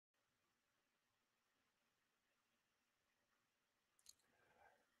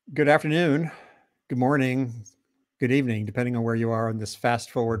Good afternoon, good morning, good evening, depending on where you are on this fast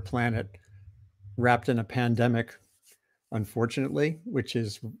forward planet, wrapped in a pandemic, unfortunately, which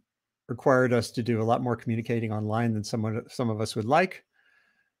has required us to do a lot more communicating online than some of us would like.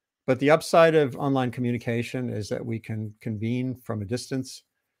 But the upside of online communication is that we can convene from a distance,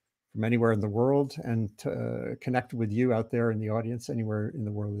 from anywhere in the world, and connect with you out there in the audience, anywhere in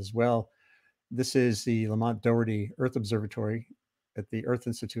the world as well. This is the Lamont-Doherty Earth Observatory at the Earth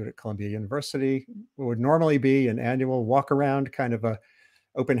Institute at Columbia University. What would normally be an annual walk around, kind of a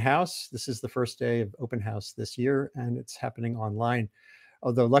open house. This is the first day of open house this year, and it's happening online.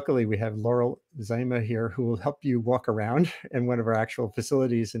 Although luckily we have Laurel Zima here who will help you walk around in one of our actual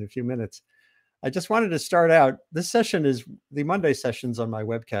facilities in a few minutes. I just wanted to start out. This session is the Monday sessions on my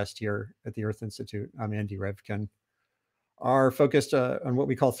webcast here at the Earth Institute. I'm Andy Revkin. Are focused on what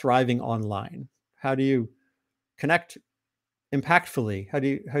we call thriving online. How do you connect impactfully? How do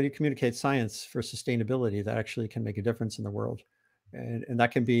you communicate science for sustainability that actually can make a difference in the world? And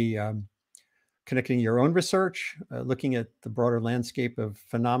that can be connecting your own research, looking at the broader landscape of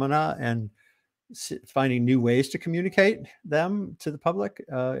phenomena and finding new ways to communicate them to the public.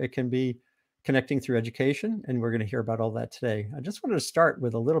 It can be connecting through education, and we're going to hear about all that today. I just wanted to start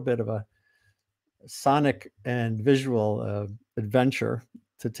with a little bit of a sonic and visual adventure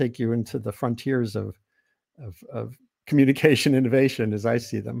to take you into the frontiers of communication innovation as I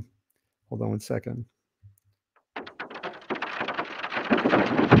see them. Hold on one second.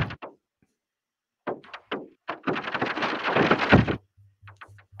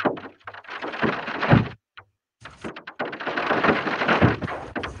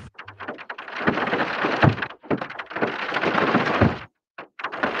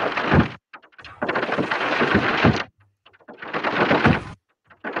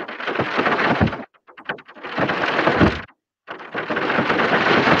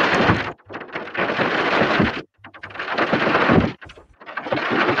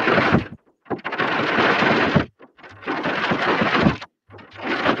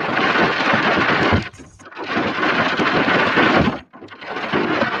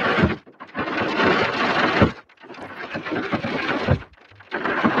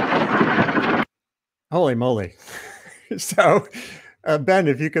 Holy moly. So, Ben,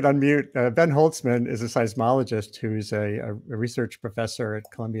 if you could unmute. Ben Holtzman is a seismologist who's a research professor at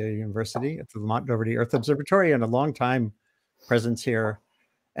Columbia University at the Lamont-Doherty Earth Observatory and a long-time presence here.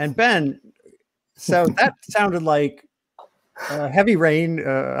 And Ben, so that sounded like heavy rain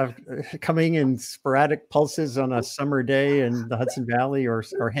coming in sporadic pulses on a summer day in the Hudson Valley, or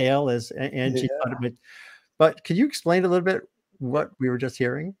hail, as Angie thought of it. But could you explain a little bit what we were just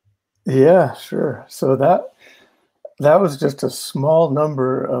hearing? Yeah, sure. So that was just a small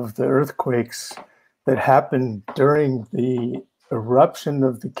number of the earthquakes that happened during the eruption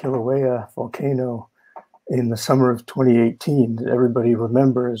of the Kilauea volcano in the summer of 2018 that everybody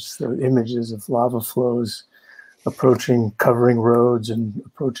remembers, the images of lava flows approaching, covering roads and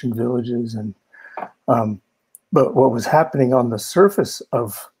approaching villages. And but what was happening on the surface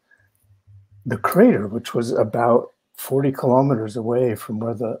of the crater, which was about 40 kilometers away from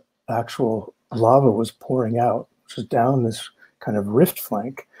where the actual lava was pouring out, which was down this kind of rift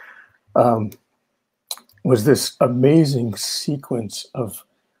flank, was this amazing sequence of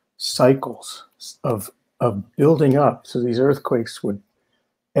cycles of building up. So these earthquakes would,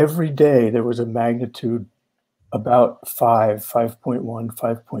 every day there was a magnitude about 5.1,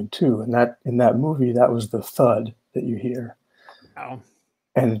 5.2. And that in that movie, that was the thud that you hear. Wow.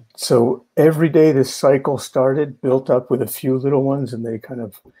 And so every day this cycle started, built up with a few little ones, and they kind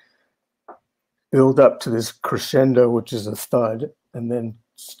of build up to this crescendo, which is a thud, and then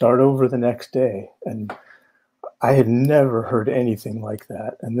start over the next day. And I had never heard anything like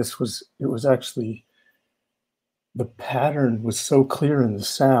that. And it was actually, the pattern was so clear in the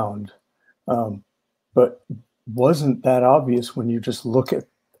sound, but wasn't that obvious when you just look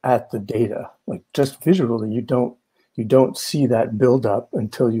at the data. Like, just visually, you don't see that buildup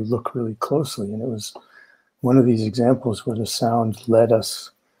until you look really closely. And it was one of these examples where the sound led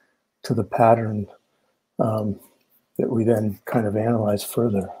us to the pattern that we then kind of analyze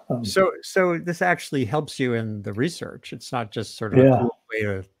further. So this actually helps you in the research. It's not just sort of a cool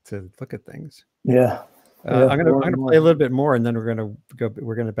way to look at things. Yeah. I'm gonna play a little bit more, and then we're gonna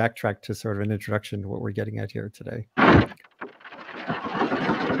backtrack to sort of an introduction to what we're getting at here today.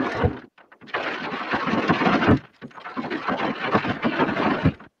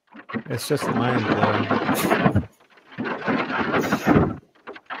 It's just mind blowing.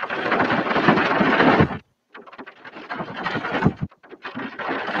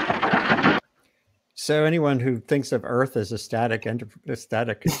 So anyone who thinks of Earth as a static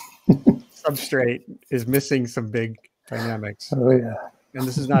substrate is missing some big dynamics. Oh yeah. And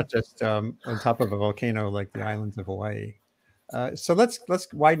this is not just on top of a volcano like the islands of Hawaii. So let's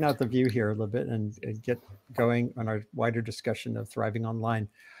widen out the view here a little bit and get going on our wider discussion of thriving online.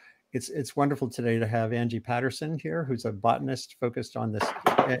 It's wonderful today to have Angie Patterson here, who's a botanist focused on this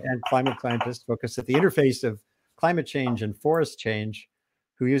and climate scientist focused at the interface of climate change and forest change,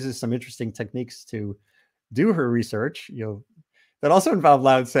 who uses some interesting techniques to do her research. That also involve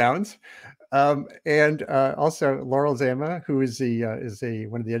loud sounds. And also Laurel Zama, who is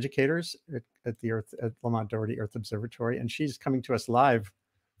one of the educators at Lamont-Doherty Earth Observatory, and she's coming to us live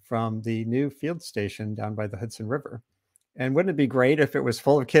from the new field station down by the Hudson River. And wouldn't it be great if it was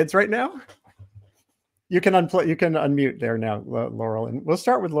full of kids right now? You can unmute there now, Laurel, and we'll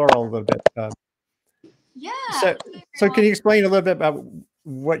start with Laurel a little bit. Yeah. So can you explain a little bit about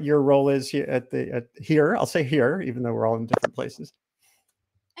what your role is here here? I'll say here, even though we're all in different places.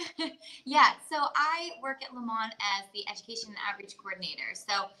 Yeah, so I work at Lamont as the Education and Outreach Coordinator.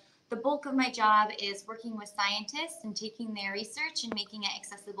 So the bulk of my job is working with scientists and taking their research and making it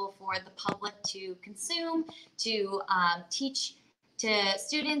accessible for the public to consume, to teach to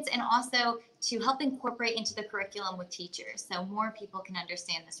students, and also to help incorporate into the curriculum with teachers so more people can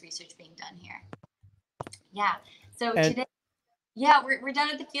understand this research being done here. Yeah, so today, yeah, we're done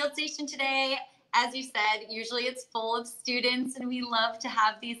at the field station today. As you said, usually it's full of students, and we love to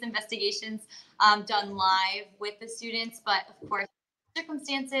have these investigations done live with the students. But of course,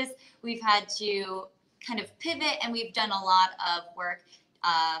 circumstances, we've had to kind of pivot, and we've done a lot of work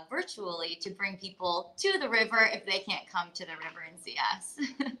virtually to bring people to the river if they can't come to the river and see us.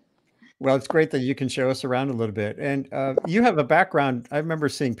 Well, it's great that you can show us around a little bit. And you have a background. I remember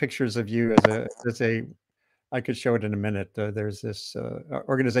seeing pictures of you as a I could show it in a minute. There's this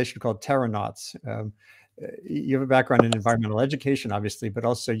organization called Terranauts. You have a background in environmental education, obviously, but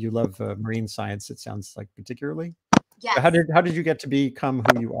also you love marine science, it sounds like, particularly. Yes. How did you get to become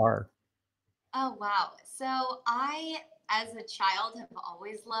who you are? Oh, wow. So I, as a child, have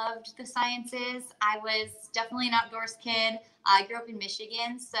always loved the sciences. I was definitely an outdoors kid. I grew up in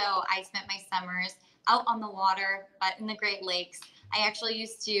Michigan, so I spent my summers out on the water, but in the Great Lakes. I actually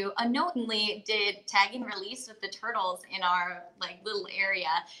used to unknowingly did tag and release with the turtles in our little area.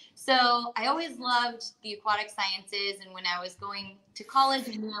 So I always loved the aquatic sciences, and when I was going to college,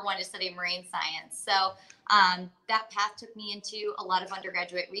 I knew I wanted to study marine science. So that path took me into a lot of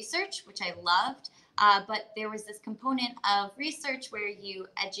undergraduate research, which I loved. But there was this component of research where you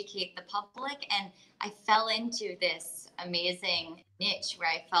educate the public, and I fell into this amazing niche where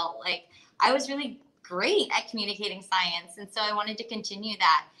I felt like I was really great at communicating science. And so I wanted to continue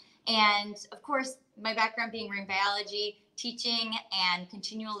that. And of course, my background being marine biology, teaching and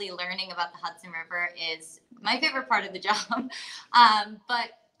continually learning about the Hudson River is my favorite part of the job.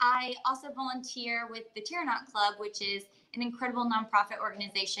 But I also volunteer with the Terranaut Club, which is an incredible nonprofit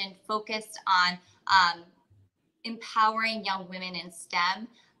organization focused on empowering young women in STEM,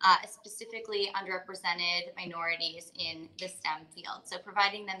 specifically underrepresented minorities in the STEM field. So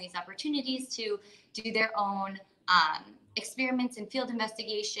providing them these opportunities to do their own experiments and field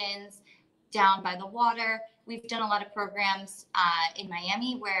investigations down by the water. We've done a lot of programs in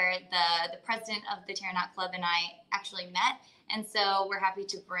Miami where the president of the Terranaut Club and I actually met. And so we're happy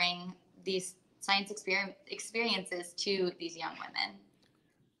to bring these science experiences to these young women.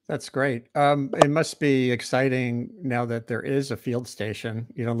 That's great. It must be exciting now that there is a field station.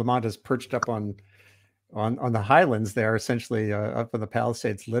 Lamont is perched up on the highlands there, essentially up on the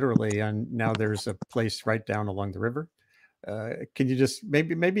Palisades, literally, and now there's a place right down along the river. Can you just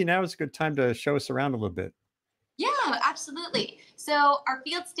maybe now is a good time to show us around a little bit? Yeah, absolutely. So our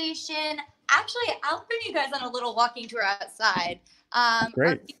field station, actually, I'll bring you guys on a little walking tour outside. Great.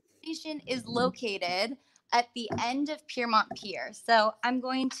 Our field station is located at the end of Piermont Pier. So I'm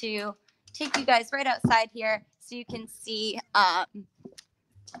going to take you guys right outside here so you can see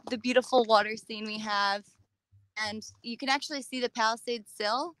the beautiful water scene we have. And you can actually see the Palisades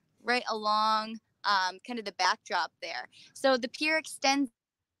sill right along kind of the backdrop there. So the pier extends.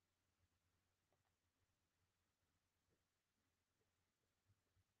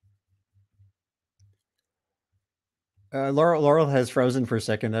 Laurel has frozen for a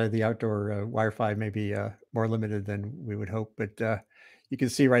second. The outdoor Wi-Fi may be more limited than we would hope, but you can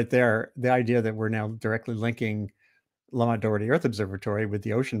see right there the idea that we're now directly linking Lamont-Doherty Earth Observatory with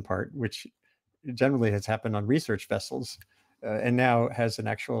the ocean part, which generally has happened on research vessels, and now has an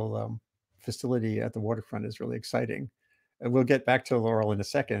actual facility at the waterfront, is really exciting. We'll get back to Laurel in a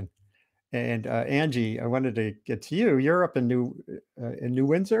second. And Angie, I wanted to get to you. You're up in New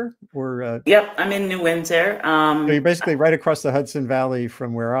Windsor, or Yep, I'm in New Windsor. so you're basically right across the Hudson Valley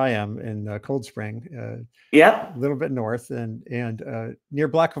from where I am in Cold Spring. Yep. A little bit north, and near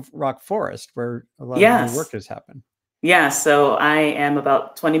Black Rock Forest, where a lot of your Yes. work has happened. Yeah, so I am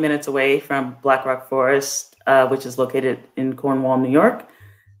about 20 minutes away from Black Rock Forest, which is located in Cornwall, New York.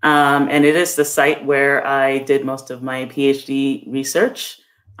 And it is the site where I did most of my PhD research,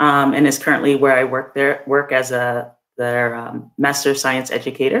 and is currently where I work as their master science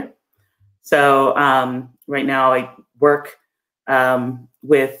educator. So right now I work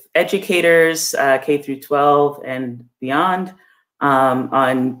with educators, K through 12 and beyond,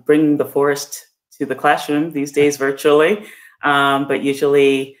 on bringing the forest to the classroom these days virtually. But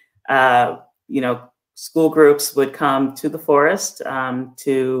usually, school groups would come to the forest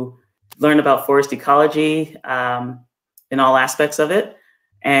to learn about forest ecology in all aspects of it,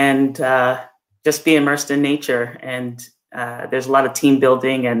 and just be immersed in nature. And there's a lot of team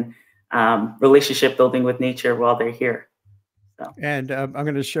building and relationship building with nature while they're here. So. And I'm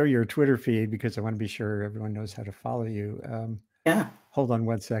going to show your Twitter feed because I want to be sure everyone knows how to follow you. Yeah. Hold on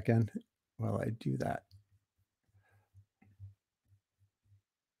one second while I do that.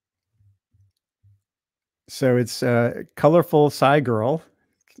 So it's Colorful Sci Girl,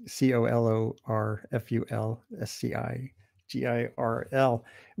 COLORFULSCIGIRL.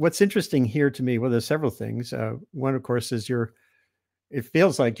 What's interesting here to me, well, there's several things. One, of course, is it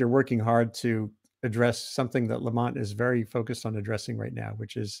feels like you're working hard to address something that Lamont is very focused on addressing right now,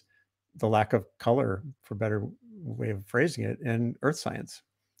 which is the lack of color, for a better way of phrasing it, in earth science.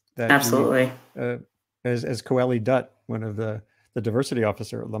 That absolutely. As Coeli Dutt, one of the diversity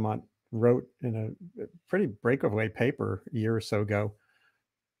officer at Lamont, wrote in a pretty breakaway paper a year or so ago,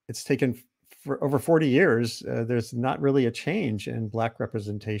 it's taken for over 40 years. There's not really a change in Black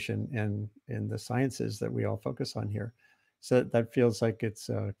representation in the sciences that we all focus on here. So that feels like it's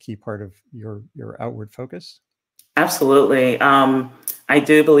a key part of your outward focus. Absolutely. I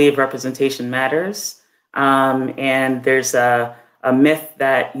do believe representation matters. And there's a myth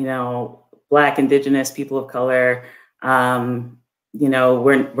that, Black, Indigenous, people of color,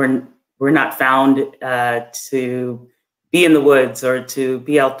 we're not found to be in the woods or to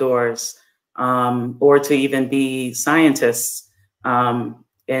be outdoors, or to even be scientists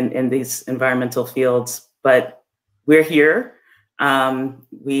in these environmental fields. But we're here.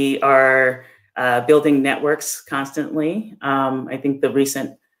 We are building networks constantly. I think the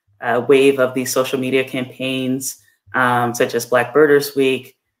recent wave of these social media campaigns, such as Black Birders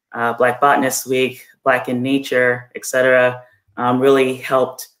Week, Black Botanists Week, Black in Nature, et cetera, really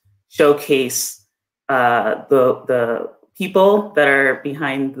helped showcase the people that are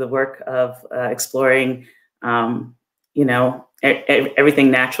behind the work of exploring,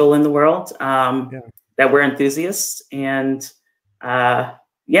 everything natural in the world, that we're enthusiasts. And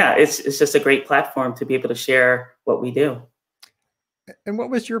it's just a great platform to be able to share what we do. And what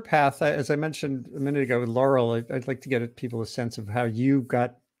was your path? As I mentioned a minute ago with Laurel, I'd like to get people a sense of how you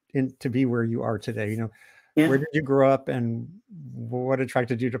got to be where you are today. Where did you grow up, and what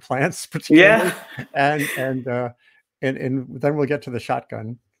attracted you to plants particularly? And then we'll get to the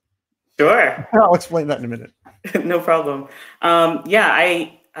shotgun. Sure. I'll explain that in a minute. No problem.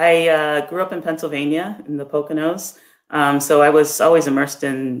 I grew up in Pennsylvania in the Poconos. So I was always immersed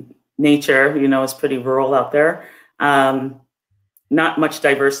in nature. It's pretty rural out there. Not much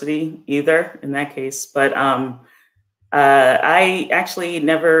diversity either in that case. But I actually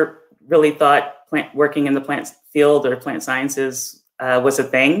never really thought working in the plant field or plant sciences was a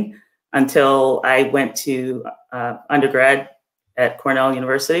thing until I went to undergrad at Cornell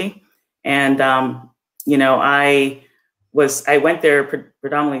University. And, I went there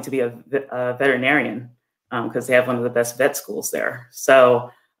predominantly to be a veterinarian, because they have one of the best vet schools there.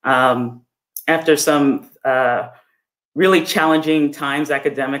 So after some really challenging times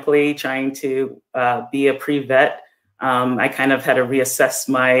academically, trying to be a pre-vet, I kind of had to reassess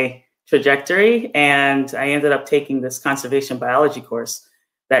my trajectory, and I ended up taking this conservation biology course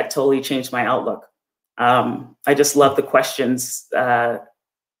that totally changed my outlook. I just love the questions that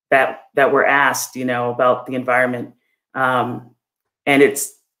were asked, about the environment, and it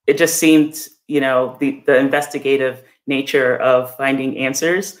just seemed, the investigative nature of finding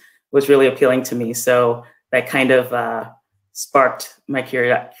answers was really appealing to me. So that kind of sparked my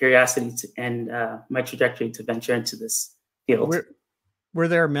curiosity and my trajectory to venture into this field. Were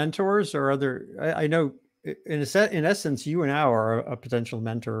there mentors or other? I know, in essence, you and I are a potential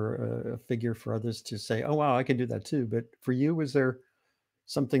mentor, a figure for others to say, "Oh, wow, I can do that too." But for you, was there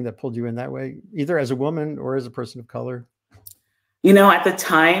something that pulled you in that way, either as a woman or as a person of color? You know, at the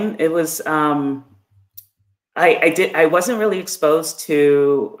time, it was I wasn't really exposed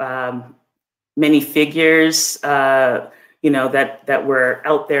to many figures, you know, that were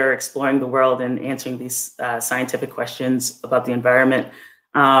out there exploring the world and answering these scientific questions about the environment.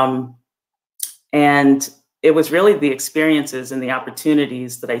 And it was really the experiences and the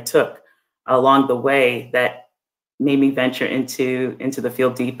opportunities that I took along the way that made me venture into the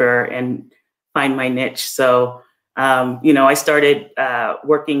field deeper and find my niche. So, you know, I started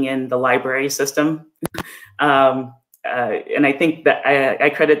working in the library system. And I think that I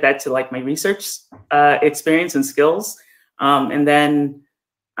credit that to like my research experience and skills. And then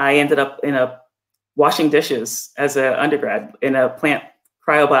I ended up washing dishes as an undergrad in a plant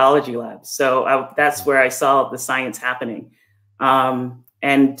cryobiology lab. So that's where I saw the science happening.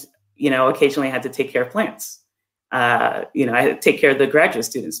 And, you know, occasionally I had to take care of plants. You know, I had to take care of the graduate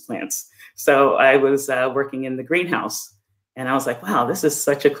students' plants. So I was working in the greenhouse, and I was like, wow, this is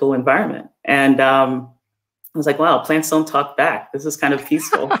such a cool environment. And I was like, wow, plants don't talk back. This is kind of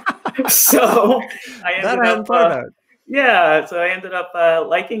peaceful. So I ended up, yeah, so I ended up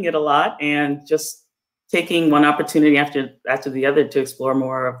liking it a lot and just taking one opportunity after the other to explore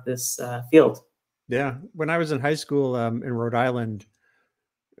more of this field. Yeah, when I was in high school in Rhode Island,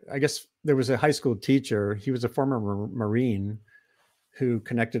 I guess there was a high school teacher. He was a former Marine who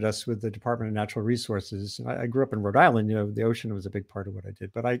connected us with the Department of Natural Resources. I grew up in Rhode Island. You know, the ocean was a big part of what I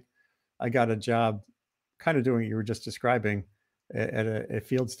did. But I got a job kind of doing what you were just describing at a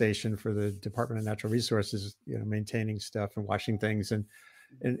field station for the Department of Natural Resources, you know, maintaining stuff and washing things.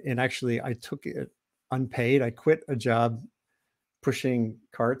 And actually I took it unpaid. I quit a job pushing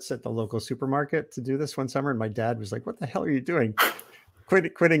carts at the local supermarket to do this one summer. And my dad was like, what the hell are you doing?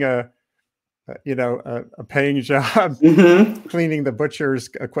 Quitting a paying job, cleaning the butcher's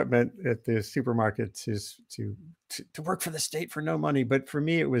equipment at the supermarket to work for the state for no money. But for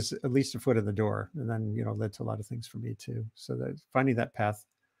me, it was at least a foot in the door, and then, you know, led to a lot of things for me too. So that finding that path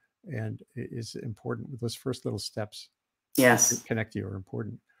and is important. With those first little steps, yes, to connect you are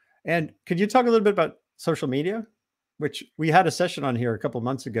important. And could you talk a little bit about social media, which we had a session on here a couple of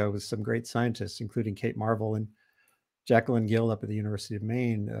months ago with some great scientists, including Kate Marvel and Jacqueline Gill up at the University of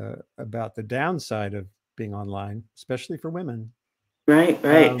Maine, about the downside of being online, especially for women. Right.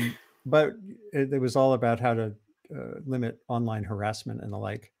 But it was all about how to limit online harassment and the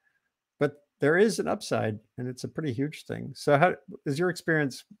like. But there is an upside, and it's a pretty huge thing. So how is your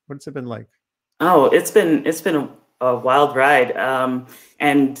experience? What's it been like? Oh, it's been a wild ride.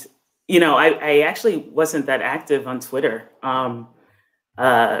 And, you know, I actually wasn't that active on Twitter.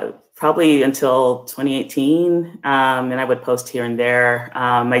 Probably until 2018, and I would post here and there.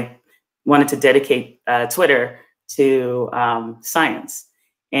 I wanted to dedicate Twitter to science,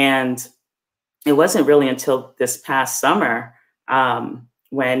 and it wasn't really until this past summer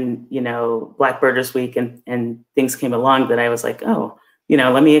when, you know, Black Birders Week and things came along that I was like, oh, you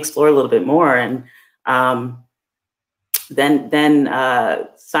know, let me explore a little bit more. And then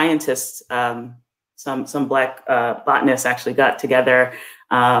scientists, some Black botanists actually got together.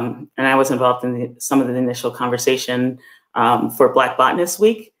 And I was involved in some of the initial conversation for Black Botanist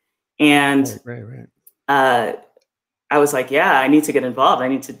Week. And I was like, yeah, I need to get involved. I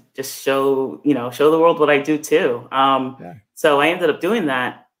need to just show the world what I do too. So I ended up doing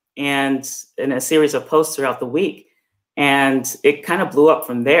that, and in a series of posts throughout the week. And it kind of blew up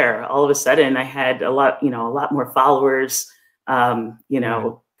from there. All of a sudden I had a lot more followers,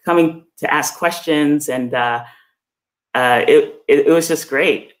 coming to ask questions, and it was just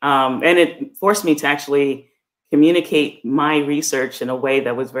great. And it forced me to actually communicate my research in a way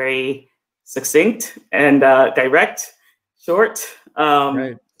that was very succinct and direct, short,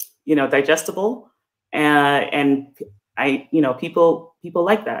 digestible. And people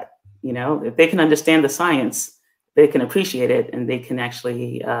like that. You know, if they can understand the science, they can appreciate it, and they can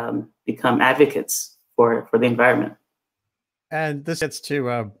actually become advocates for the environment. And this gets to,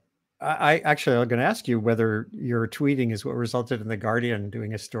 I'm going to ask you whether your tweeting is what resulted in The Guardian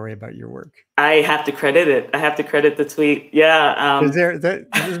doing a story about your work. I have to credit it. I have to credit the tweet. Yeah.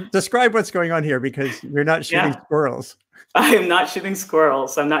 Describe what's going on here, because you're not shooting squirrels. I am not shooting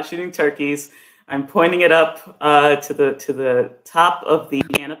squirrels. I'm not shooting turkeys. I'm pointing it up to the top of the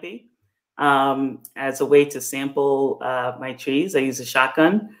canopy as a way to sample my trees. I use a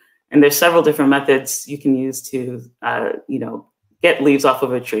shotgun, and there's several different methods you can use to, get leaves off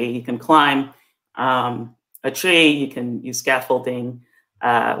of a tree. You can climb a tree. You can use scaffolding,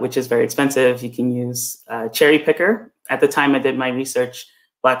 which is very expensive. You can use a cherry picker. At the time I did my research,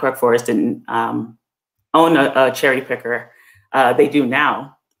 Black Rock Forest didn't own a cherry picker. They do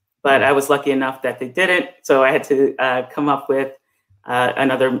now, but I was lucky enough that they didn't. So I had to come up with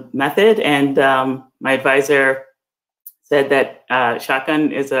another method. And my advisor said that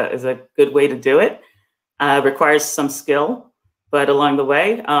shotgun is a good way to do it. Requires some skill, but along the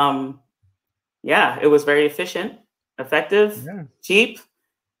way, yeah, it was very efficient, effective, cheap,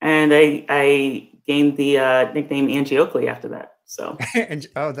 and I gained the nickname Angie Oakley after that. So, and,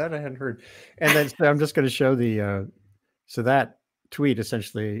 oh, that I hadn't heard. And then so I'm just going to show the so that tweet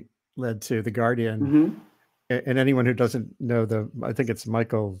essentially led to The Guardian. And anyone who doesn't know I think it's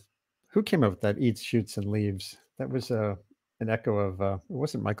Michael, who came up with that, eats, shoots, and leaves. That was an echo of, it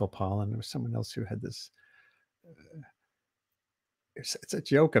wasn't Michael Pollan, it was someone else who had this. It's a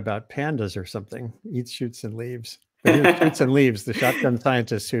joke about pandas or something, eats, shoots, and leaves. But here's Shoots and Leaves, the shotgun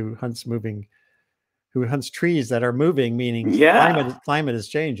scientist who hunts trees that are moving, meaning climate is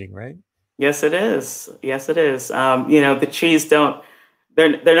changing, right? Yes, it is. Yes, it is. The trees they're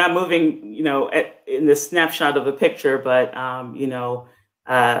not moving, in the snapshot of a picture, but,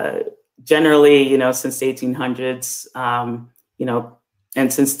 generally, since the 1800s,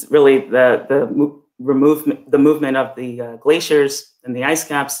 and since really the movement of the glaciers and the ice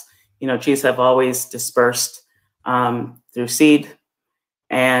caps, trees have always dispersed through seed,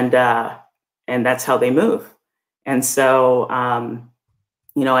 and that's how they move. And so,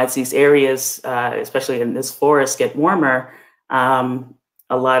 as these areas, especially in this forest, get warmer,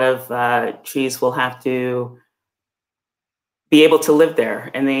 a lot of trees will have to be able to live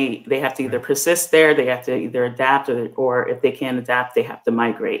there, and they have to either persist there, they have to either adapt, or if they can't adapt, they have to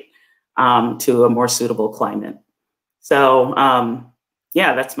migrate to a more suitable climate. So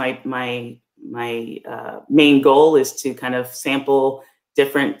yeah, that's my main goal, is to kind of sample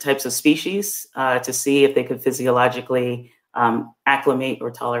different types of species to see if they could physiologically acclimate or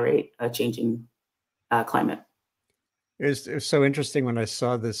tolerate a changing climate. It was so interesting when I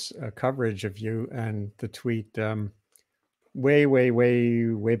saw this coverage of you and the tweet way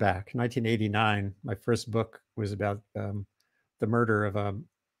back, 1989. My first book was about the murder of an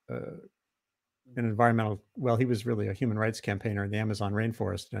environmental, well, he was really a human rights campaigner in the Amazon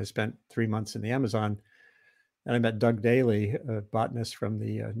rainforest. And I spent 3 months in the Amazon, and I met Doug Daly, a botanist from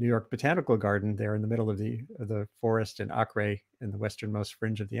the New York Botanical Garden there in the middle of the forest in Acre, in the westernmost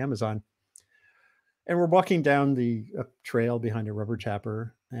fringe of the Amazon. And we're walking down the trail behind a rubber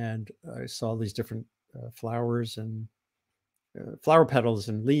tapper, and I saw these different flowers and flower petals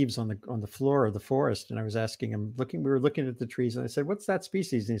and leaves on the floor of the forest. And I was asking him, we were looking at the trees, and I said, "What's that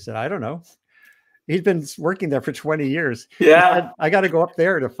species?" And he said, "I don't know." He'd been working there for 20 years. Yeah. He said, "I got to go up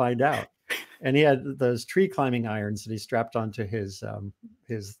there to find out." And he had those tree climbing irons that he strapped onto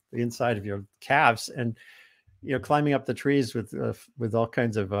the inside of your calves, and climbing up the trees with all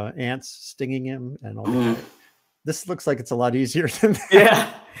kinds of ants stinging him and all that. This looks like it's a lot easier than that.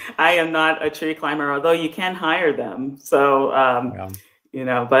 Yeah, I am not a tree climber, although you can hire them. So,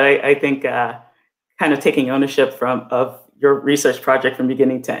 but I think kind of taking ownership of your research project from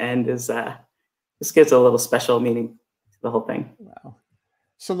beginning to end is this gives a little special meaning to the whole thing. Wow.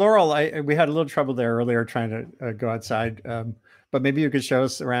 So Laurel, we had a little trouble there earlier trying to go outside, but maybe you could show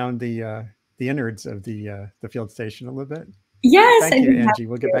us around the innards of the field station a little bit. Yes. Thank you, Angie.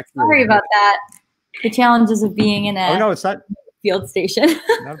 We'll get back to you. Sorry about that. The challenges of being in a it's not field station.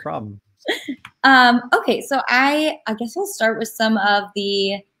 Not a problem. Okay, so I guess I'll start with some of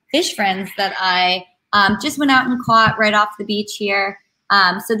the fish friends that I just went out and caught right off the beach here.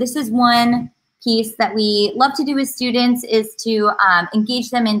 So this is one piece that we love to do with students, is to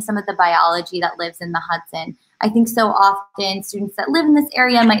engage them in some of the biology that lives in the Hudson. I think so often students that live in this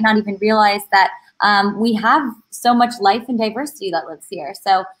area might not even realize that we have so much life and diversity that lives here.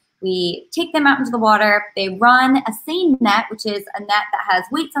 So we take them out into the water. They run a seine net, which is a net that has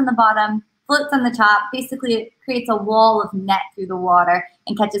weights on the bottom, floats on the top. Basically, it creates a wall of net through the water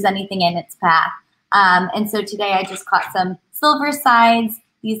and catches anything in its path. And so today I just caught some silver sides.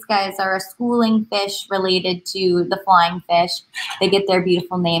 These guys are a schooling fish related to the flying fish. They get their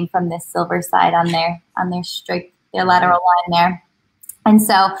beautiful name from this silver side on their stripe, their lateral line there. And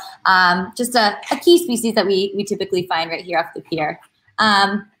so just a key species that we typically find right here off the pier.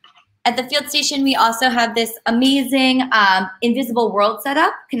 At the field station, we also have this amazing invisible world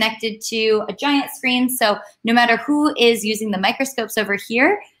setup connected to a giant screen. So no matter who is using the microscopes over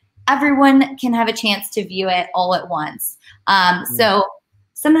here, everyone can have a chance to view it all at once. So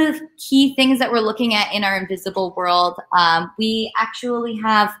some of the key things that we're looking at in our invisible world, we actually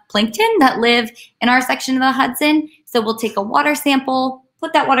have plankton that live in our section of the Hudson. So we'll take a water sample,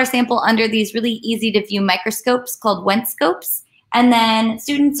 put that water sample under these really easy to view microscopes called wentscopes. And then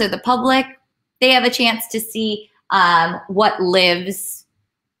students or the public, they have a chance to see what lives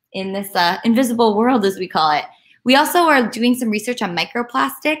in this invisible world, as we call it. We also are doing some research on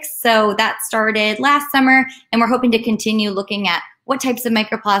microplastics. So that started last summer, and we're hoping to continue looking at what types of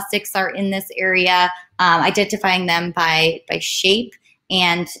microplastics are in this area, identifying them by shape,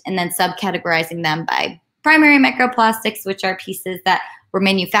 and then subcategorizing them by primary microplastics, which are pieces that were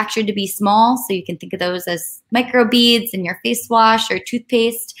manufactured to be small. So you can think of those as microbeads in your face wash or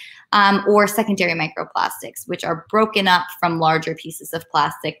toothpaste, or secondary microplastics, which are broken up from larger pieces of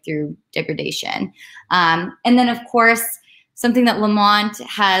plastic through degradation. And then, of course, something that Lamont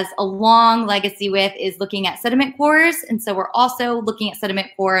has a long legacy with is looking at sediment cores. And so we're also looking at sediment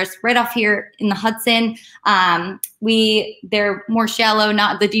cores right off here in the Hudson. They're more shallow,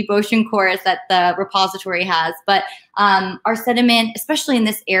 not the deep ocean cores that the repository has, but our sediment, especially in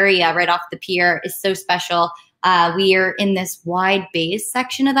this area right off the pier, is so special. We are in this wide base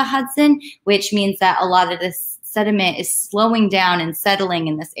section of the Hudson, which means that a lot of this sediment is slowing down and settling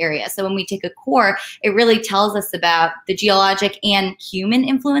in this area. So when we take a core, it really tells us about the geologic and human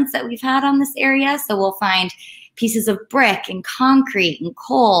influence that we've had on this area. So we'll find pieces of brick and concrete and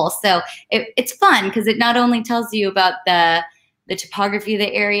coal. So it's fun because it not only tells you about the topography of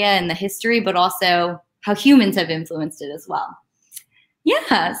the area and the history, but also how humans have influenced it as well.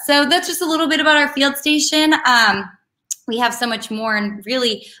 Yeah, so that's just a little bit about our field station. We have so much more, and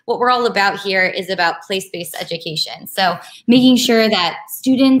really what we're all about here is about place-based education. So making sure that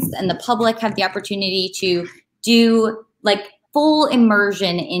students and the public have the opportunity to do like full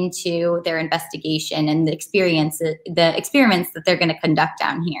immersion into their investigation and the experiments that they're going to conduct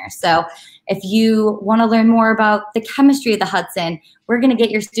down here. So if you want to learn more about the chemistry of the Hudson, we're going to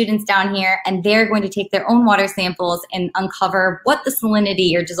get your students down here, and they're going to take their own water samples and uncover what the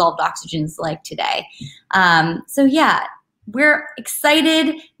salinity or dissolved oxygen is like today. So yeah, we're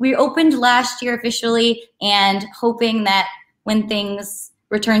excited. We opened last year officially, and hoping that when things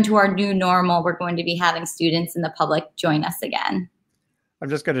return to our new normal, we're going to be having students and the public join us again. I'm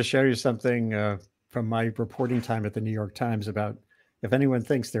just going to show you something from my reporting time at the New York Times about if anyone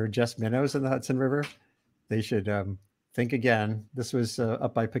thinks there are just minnows in the Hudson River, they should think again. This was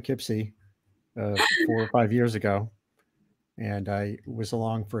up by Poughkeepsie 4 or 5 years ago, and I was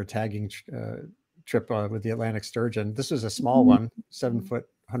along for a tagging trip with the Atlantic sturgeon. This was a small one, 7 foot,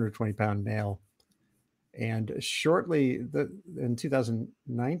 120-pound male. And shortly in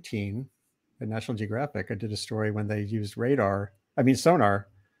 2019, at National Geographic, I did a story when they used sonar,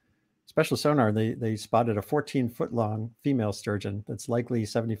 special sonar. They spotted a 14-foot long female sturgeon that's likely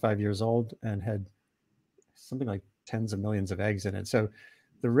 75 years old and had something like tens of millions of eggs in it. So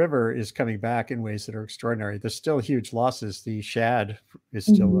the river is coming back in ways that are extraordinary. There's still huge losses. The shad is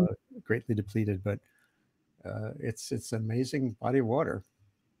still greatly depleted, but it's an amazing body of water.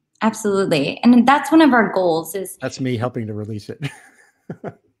 Absolutely. And that's one of our goals is... That's me helping to release it.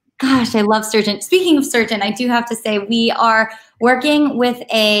 Gosh, I love sturgeon. Speaking of sturgeon, I do have to say we are working with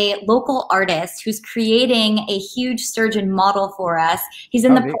a local artist who's creating a huge sturgeon model for us. He's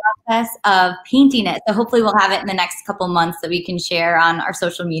in the process of painting it. So hopefully we'll have it in the next couple months that we can share on our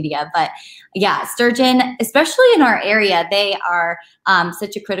social media. But yeah, sturgeon, especially in our area, they are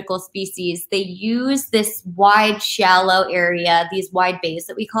such a critical species. They use this wide, shallow area, these wide bays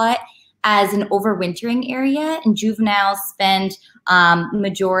that we call it, as an overwintering area, and juveniles spend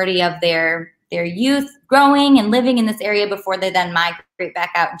majority of their youth growing and living in this area before they then migrate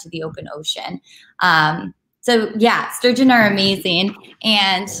back out into the open ocean. So yeah, sturgeon are amazing.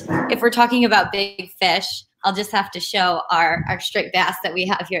 And if we're talking about big fish, I'll just have to show our striped bass that we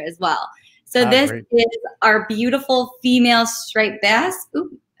have here as well. So this is our beautiful female striped bass.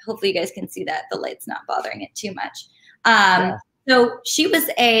 Ooh, hopefully you guys can see that. The light's not bothering it too much. So she was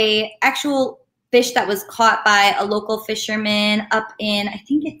a actual fish that was caught by a local fisherman up in, I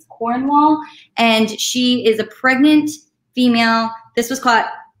think it's Cornwall, and she is a pregnant female. This was caught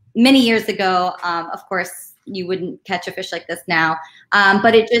many years ago. Of course, you wouldn't catch a fish like this now,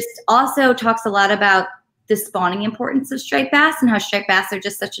 but it just also talks a lot about the spawning importance of striped bass and how striped bass are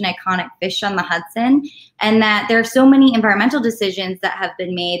just such an iconic fish on the Hudson, and that there are so many environmental decisions that have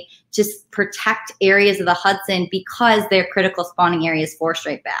been made to protect areas of the Hudson because they're critical spawning areas for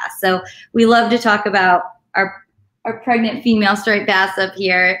striped bass. So we love to talk about our pregnant female striped bass up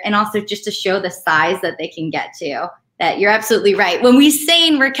here, and also just to show the size that they can get to. That you're absolutely right. When we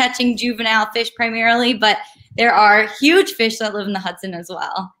say we're catching juvenile fish primarily, but there are huge fish that live in the Hudson as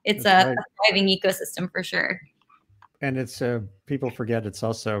well. It's a thriving ecosystem for sure. And it's people forget it's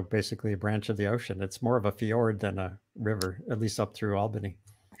also basically a branch of the ocean. It's more of a fjord than a river, at least up through Albany.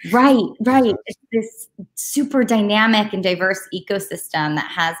 Right, right. It's this super dynamic and diverse ecosystem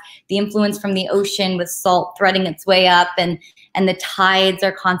that has the influence from the ocean with salt threading its way up, and the tides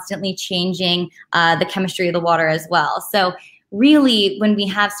are constantly changing the chemistry of the water as well. So really, when we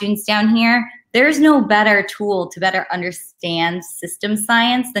have students down here, there's no better tool to better understand system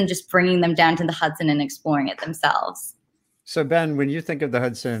science than just bringing them down to the Hudson and exploring it themselves. So Ben, when you think of the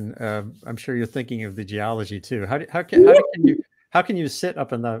Hudson, I'm sure you're thinking of the geology too. How can you sit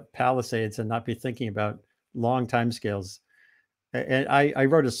up in the Palisades and not be thinking about long timescales? And I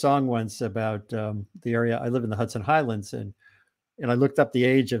wrote a song once about the area. I live in the Hudson Highlands, and I looked up the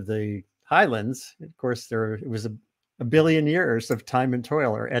age of the Highlands. Of course, it was a billion years of time and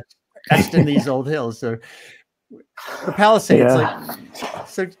toil are etched in these old hills. So the Palisades,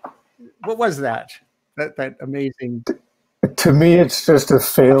 so what was that? That amazing. To me, it's just a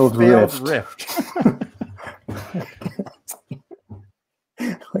failed rift.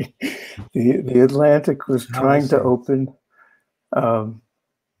 Like the Atlantic was trying to open, and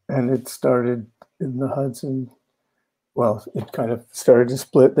it started in the Hudson. Well, it kind of started to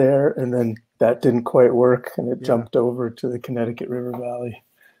split there, and then that didn't quite work, and it jumped over to the Connecticut River Valley.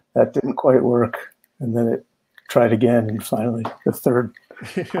 That didn't quite work, and then it tried again, and finally the third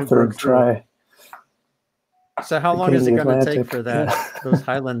try. So how long is it going to take for those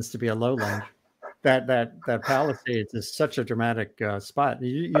highlands to be a lowland? That Palisades is such a dramatic spot.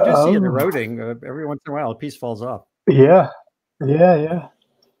 You do see it eroding every once in a while. A piece falls off. Yeah. But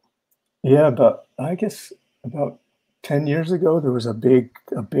I guess about 10 years ago, there was a big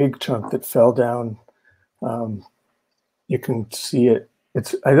chunk that fell down. You can see it.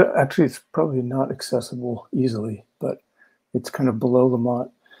 It's probably not accessible easily, but it's kind of below Lamont.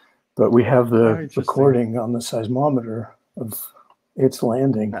 But we have the recording on the seismometer of its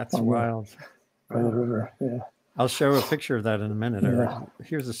landing. That's wild. By the river, yeah. I'll show a picture of that in a minute. Yeah.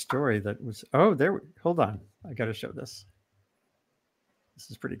 Here's a story that was. Oh, there. Hold on. I got to show this.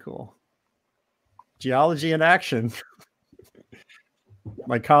 This is pretty cool. Geology in action.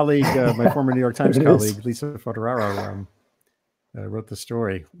 My colleague, my former New York Times colleague, Lisa Fotoraro, wrote the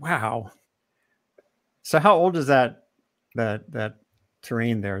story. Wow. So how old is that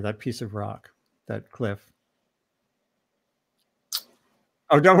terrain there? That piece of rock, that cliff?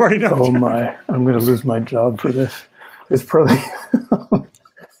 Oh, don't worry. No. Oh my! I'm going to lose my job for this. It's probably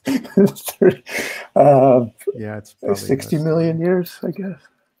it's 30, it's probably 60 million years, I guess.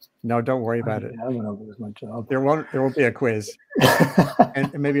 No, don't worry about it. I'm going to lose my job. There won't be a quiz,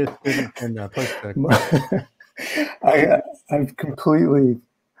 and maybe a student can post a I've completely.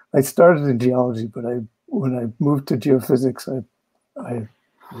 I started in geology, but when I moved to geophysics,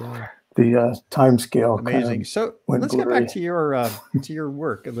 the time scale. Amazing. So let's get back to your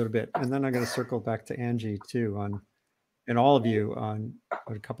work a little bit, and then I'm going to circle back to Angie too and all of you on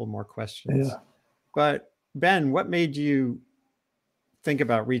a couple more questions. Yeah. But Ben, what made you think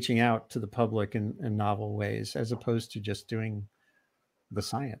about reaching out to the public in novel ways as opposed to just doing the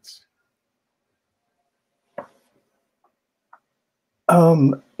science?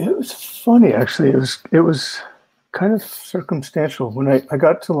 It was funny, actually. It was kind of circumstantial. When I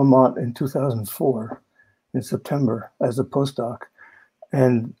got to Lamont in 2004 in September as a postdoc,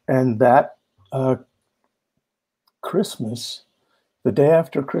 and that Christmas, the day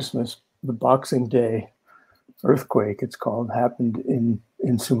after Christmas, the Boxing Day earthquake, it's called, happened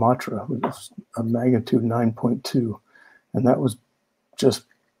in Sumatra. It was a magnitude 9.2, and that was just,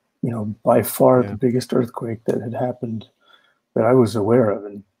 by far the biggest earthquake that had happened that I was aware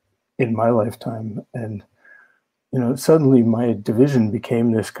of in my lifetime. And suddenly my division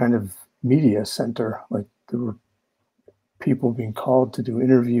became this kind of media center. Like there were people being called to do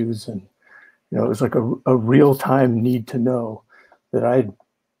interviews, and it was like a real-time need to know that I'd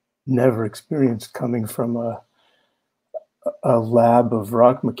never experienced coming from a lab of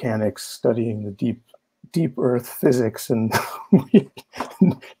rock mechanics studying the deep earth physics, and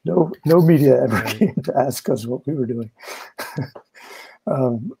no media ever came to ask us what we were doing.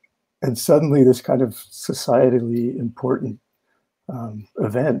 And suddenly this kind of societally important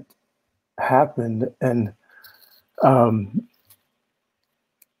event happened. And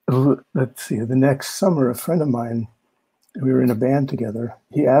let's see, the next summer, a friend of mine, we were in a band together,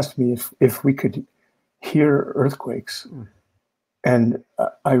 he asked me if we could hear earthquakes. And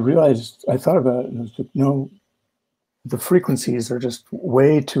I realized, I thought about it, and I was like, no, the frequencies are just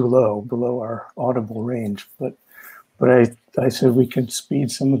way too low, below our audible range. But I said we can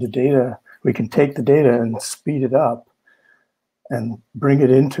speed some of the data. We can take the data and speed it up and bring it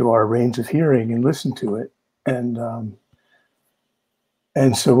into our range of hearing and listen to it. And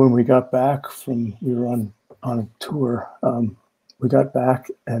so when we got back we were on a tour, we got back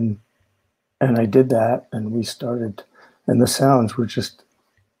and I did that, and we started, and the sounds were just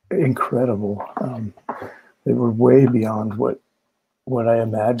incredible. They were way beyond what I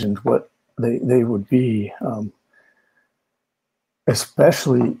imagined what they would be.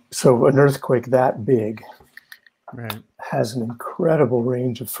 Especially, so an earthquake that big has an incredible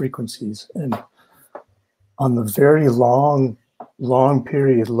range of frequencies, and on the very long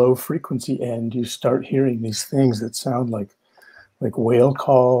period, low frequency end, you start hearing these things that sound like whale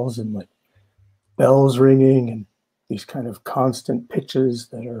calls and like bells ringing and these kind of constant pitches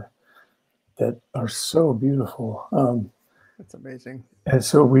that are so beautiful. That's amazing. And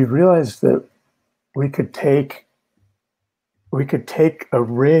so we realized that we could take a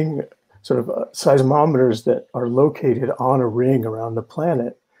ring, sort of seismometers that are located on a ring around the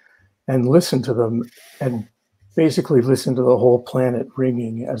planet, and listen to them, and basically listen to the whole planet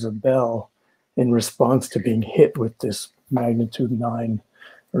ringing as a bell in response to being hit with this magnitude 9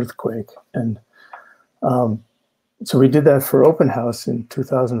 earthquake. And so we did that for Open House in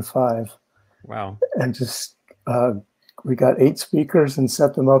 2005. Wow. And just we got 8 speakers and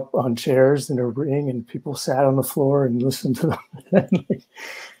set them up on chairs in a ring, and people sat on the floor and listened to them. And like,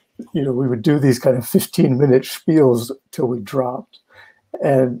 you know, we would do these kind of 15-minute spiels till we dropped.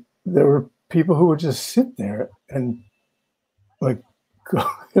 And there were people who would just sit there and like go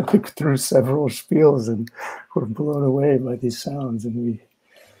through several spiels and were blown away by these sounds. And we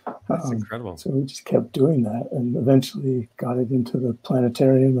that's incredible. So we just kept doing that, and eventually got it into the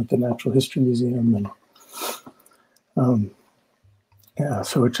planetarium at the Natural History Museum. And yeah,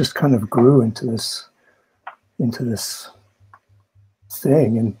 so it just kind of grew into this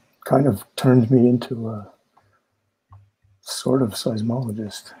thing, and kind of turned me into a sort of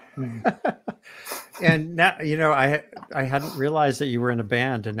seismologist. And now, you know, I hadn't realized that you were in a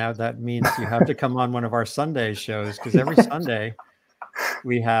band, and now that means you have to come on one of our Sunday shows, because every Sunday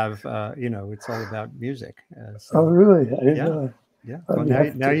we have, you know, it's all about music. So, oh, really? I didn't know that. Yeah. Well,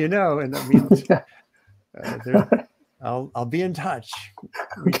 now you know, and that means I'll be in touch.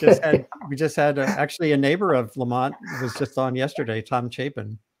 We just had actually a neighbor of Lamont was just on yesterday, Tom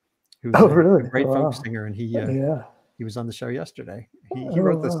Chapin, who's really? a great folk singer, and he was on the show yesterday. He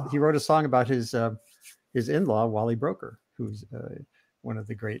wrote this. He wrote a song about his in-law Wally Broker, who's one of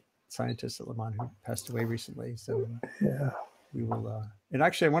the great scientists at Lamont, who passed away recently. So yeah, we will. And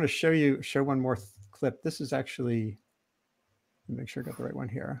actually, I want to show one more clip. This is actually, let me make sure I got the right one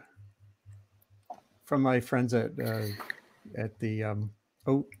here, from my friends at the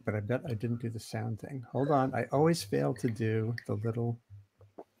oh, but I bet I didn't do the sound thing. Hold on, I always fail to do the little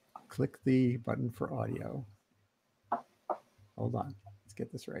click the button for audio. Hold on, let's get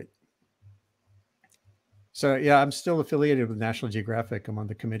this right. So yeah, I'm still affiliated with National Geographic. I'm on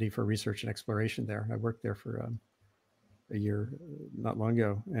the committee for research and exploration there. I worked there for a year not long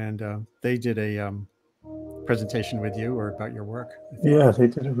ago, and they did a presentation with you or about your work. Yeah, they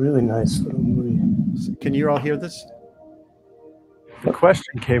did a really nice little movie. Can you all hear this? The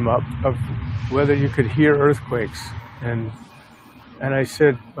question came up of whether you could hear earthquakes, and I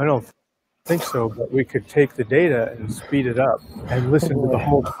said, I don't think so, but we could take the data and speed it up and listen to the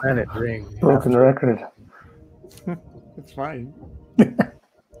whole planet ring. Broken record. It's fine. The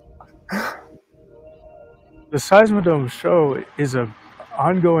Seismodome show is an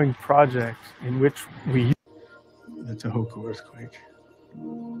ongoing project in which we... The Tohoku earthquake.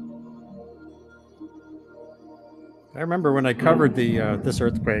 I remember when I covered this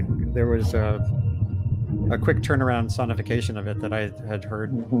earthquake, there was a quick turnaround sonification of it that I had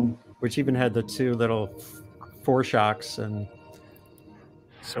heard, which even had the 2 little foreshocks. And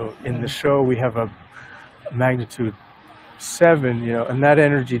so in the show, we have a magnitude 7, you know, and that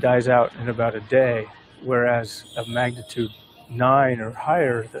energy dies out in about a day, whereas a magnitude 9 or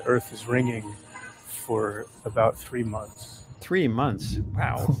higher, the Earth is ringing for about 3 months. 3 months?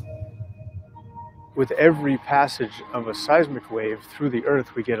 Wow. With every passage of a seismic wave through the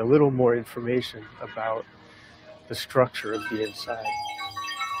Earth, we get a little more information about the structure of the inside.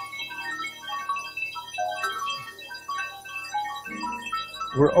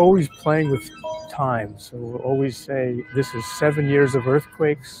 We're always playing with time, so we'll always say, this is 7 years of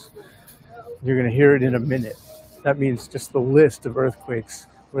earthquakes. You're going to hear it in a minute. That means just the list of earthquakes,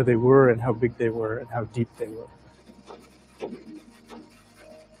 where they were and how big they were and how deep they were.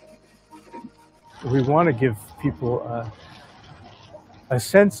 We want to give people a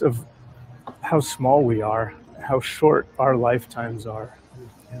sense of how small we are, how short our lifetimes are.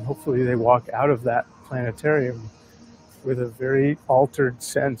 And hopefully they walk out of that planetarium with a very altered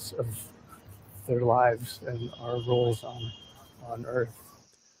sense of their lives and our roles on Earth.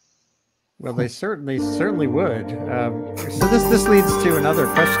 Well, they certainly would. So this leads to another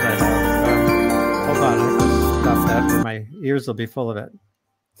question I have. Hold on, I have to stop that, or my ears will be full of it.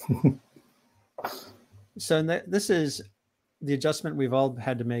 So this is the adjustment we've all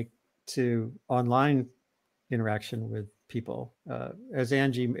had to make to online interaction with people. As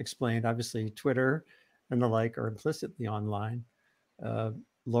Angie explained, obviously Twitter and the like are implicitly online.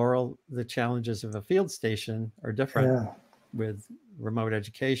 Laurel, the challenges of a field station are different with remote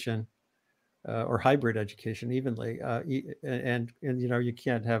education. Or hybrid education evenly. And you know, you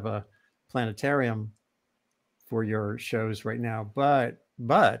can't have a planetarium for your shows right now, but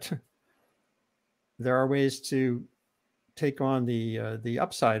there are ways to take on the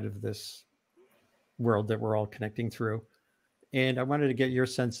upside of this world that we're all connecting through. And I wanted to get your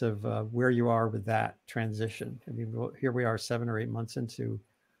sense of where you are with that transition. I mean, here we are 7 or 8 months into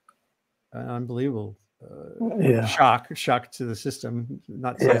an unbelievable shock to the system,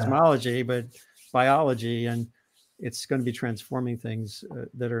 not seismology, but biology, and it's going to be transforming things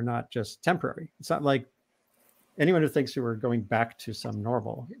that are not just temporary. It's not like anyone who thinks we're going back to some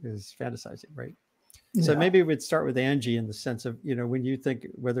normal is fantasizing, right? So maybe we'd start with Angie in the sense of, you know, when you think,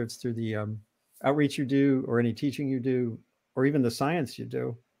 whether it's through the outreach you do or any teaching you do, or even the science you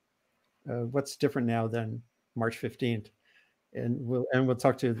do, what's different now than March 15th? And we'll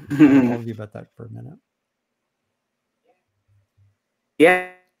talk to all of you about that for a minute. Yeah.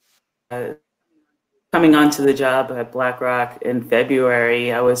 Coming onto the job at BlackRock in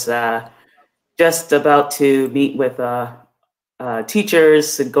February, I was just about to meet with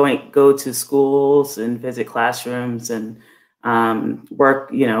teachers and go to schools and visit classrooms and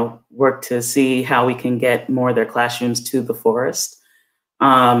work to see how we can get more of their classrooms to the forest.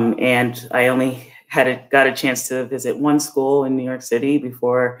 And I only got a chance to visit one school in New York City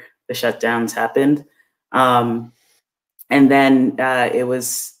before the shutdowns happened. And then it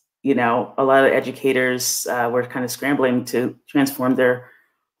was, you know, a lot of educators were kind of scrambling to transform their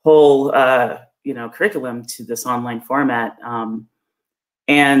whole, curriculum to this online format.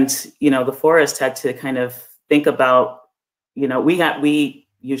 And, you know, the forest had to kind of think about, you know, we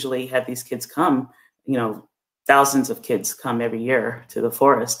usually have these kids come, you know, thousands of kids come every year to the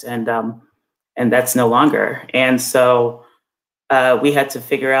forest, and that's no longer. And so we had to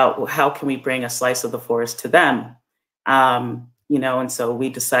figure out, how can we bring a slice of the forest to them? You know, and so we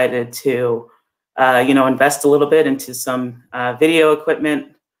decided to, invest a little bit into some video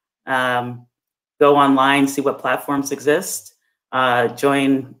equipment, go online, see what platforms exist,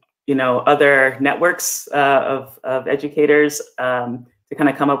 join, you know, other networks of educators to kind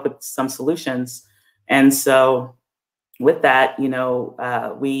of come up with some solutions. And so with that, you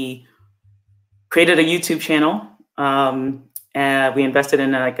know, we created a YouTube channel, and we invested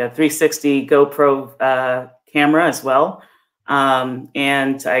in like a 360 GoPro camera as well.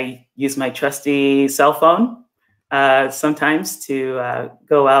 And I use my trusty cell phone sometimes to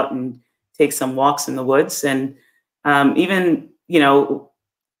go out and take some walks in the woods. And even, you know,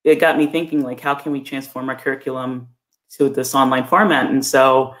 it got me thinking, like, how can we transform our curriculum to this online format? And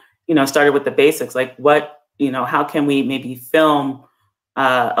so, you know, started with the basics, like how can we maybe film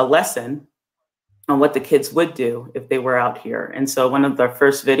a lesson on what the kids would do if they were out here? And so one of the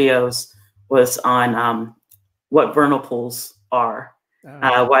first videos was on what vernal pools are,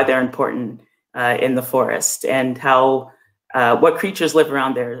 why they're important in the forest, and how what creatures live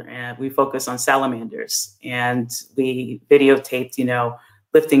around there. And we focus on salamanders, and we videotaped, you know,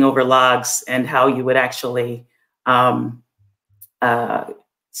 lifting over logs and how you would actually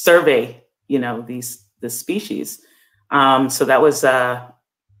survey, you know, the species. So that was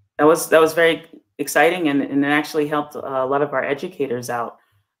very exciting, and it actually helped a lot of our educators out.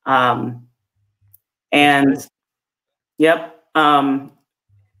 And yep.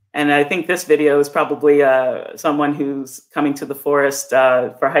 And I think this video is probably someone who's coming to the forest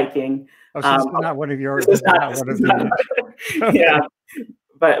for hiking. Oh, so this is not one of yours. This is not one of yours. Yeah,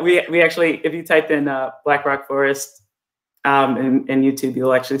 but we actually, if you type in BlackRock Forest in YouTube,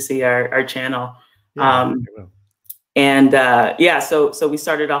 you'll actually see our channel. Yeah, so we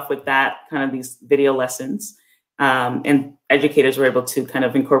started off with that, kind of these video lessons, and educators were able to kind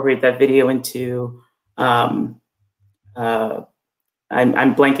of incorporate that video into.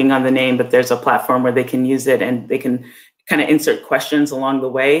 I'm blanking on the name, but there's a platform where they can use it, and they can kind of insert questions along the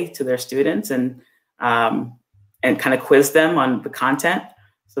way to their students, and kind of quiz them on the content.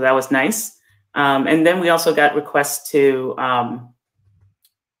 So that was nice. And then we also got requests to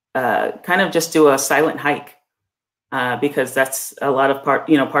kind of just do a silent hike, because that's a lot of part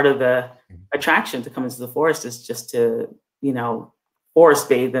of the attraction to come into the forest is just to, you know, forest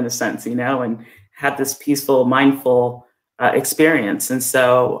bathe in a sense, you know, and have this peaceful, mindful experience. And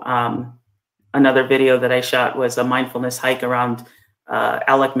so another video that I shot was a mindfulness hike around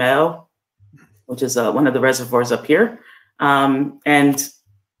Alec Meadow, which is one of the reservoirs up here. And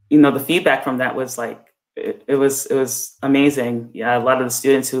you know, the feedback from that was like, it was amazing. Yeah, a lot of the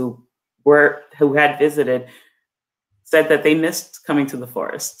students who had visited said that they missed coming to the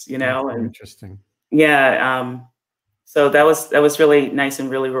forest, you know. That's and interesting. Yeah, so that was really nice and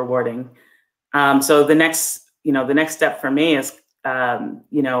really rewarding. So the next step for me is,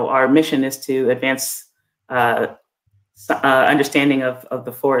 you know, our mission is to advance understanding of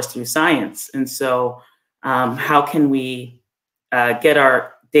the forest through science. And so how can we get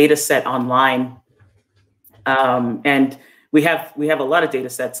our data set online? And we have a lot of data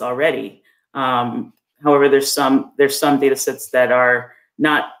sets already. However, there's some data sets that are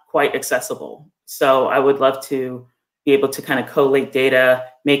not quite accessible. So I would love to be able to kind of collate data,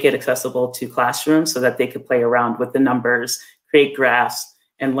 make it accessible to classrooms so that they could play around with the numbers, create graphs,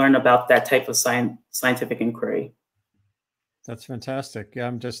 and learn about that type of scientific inquiry. That's fantastic. Yeah,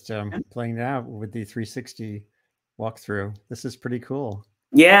 I'm just playing now with the 360 walkthrough. This is pretty cool.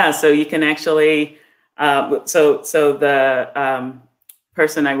 Yeah, so you can actually, so the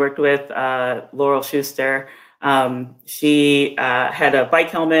person I worked with, Laurel Schuster, she had a bike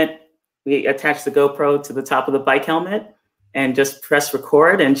helmet. We attached the GoPro to the top of the bike helmet and just press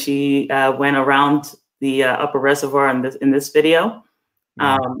record. And she went around the upper reservoir in this video.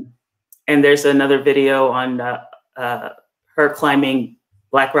 And there's another video on her climbing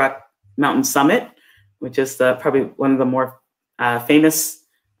Black Rock Mountain Summit, which is probably one of the more famous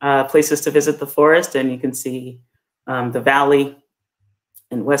places to visit the forest. And you can see the valley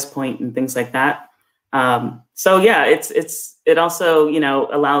and West Point and things like that. So yeah, it also, you know,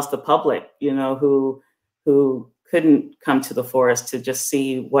 allows the public, you know, who couldn't come to the forest to just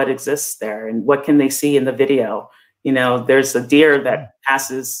see what exists there and what can they see in the video. You know, there's a deer that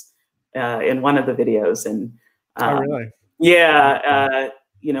passes in one of the videos, and oh, really? Yeah,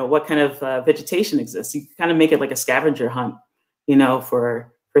 you know, what kind of vegetation exists. You kind of make it like a scavenger hunt, you know,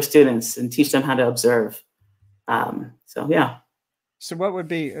 for students and teach them how to observe. So yeah. So what would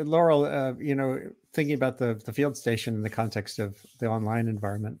be, Laurel, you know, thinking about the field station in the context of the online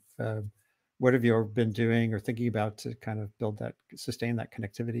environment, what have you been doing or thinking about to kind of sustain that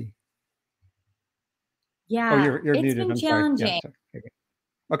connectivity? Yeah, oh, you're it's muted. been I'm challenging. sorry.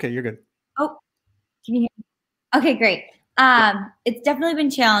 Yeah, okay, you're good. Oh, can you hear me? Okay, great. It's definitely been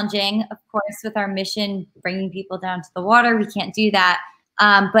challenging, of course, with our mission, bringing people down to the water. We can't do that.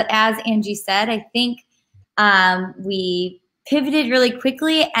 But as Angie said, I think we pivoted really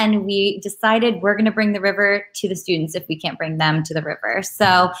quickly and we decided we're going to bring the river to the students if we can't bring them to the river.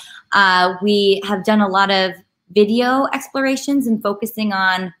 So we have done a lot of video explorations and focusing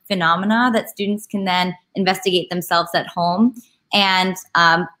on phenomena that students can then investigate themselves at home. And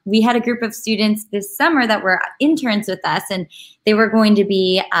we had a group of students this summer that were interns with us, and they were going to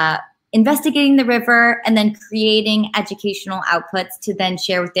be investigating the river and then creating educational outputs to then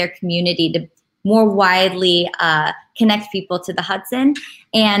share with their community to more widely connect people to the Hudson.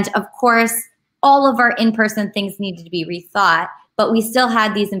 And of course, all of our in-person things needed to be rethought, but we still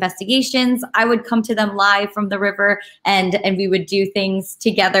had these investigations. I would come to them live from the river and we would do things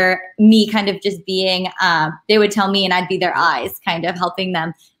together, me kind of just being, they would tell me and I'd be their eyes, kind of helping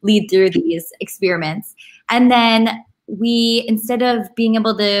them lead through these experiments. And then we, instead of being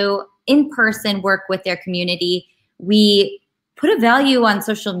able to in-person work with their community, we put a value on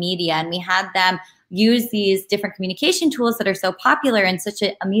social media, and we had them use these different communication tools that are so popular and such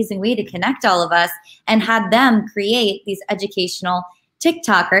an amazing way to connect all of us, and had them create these educational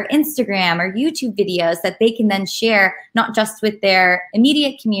TikTok or Instagram or YouTube videos that they can then share, not just with their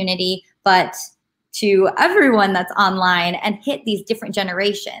immediate community, but to everyone that's online and hit these different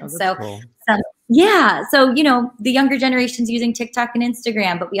generations. Oh, cool. Yeah, so, you know, the younger generation's using TikTok and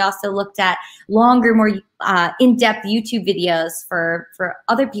Instagram, but we also looked at longer, more in-depth YouTube videos for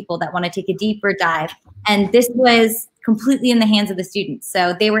other people that want to take a deeper dive. And this was completely in the hands of the students.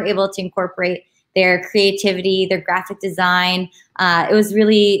 So they were able to incorporate their creativity, their graphic design.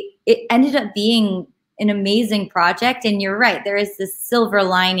 It ended up being an amazing project. And you're right, there is this silver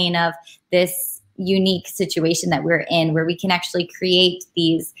lining of this unique situation that we're in, where we can actually create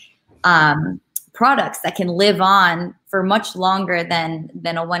these products that can live on for much longer than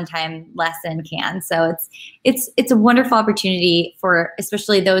a one-time lesson can. So it's a wonderful opportunity for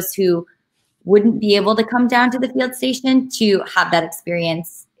especially those who wouldn't be able to come down to the field station to have that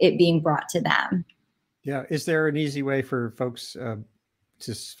experience, it being brought to them. Yeah. Is there an easy way for folks to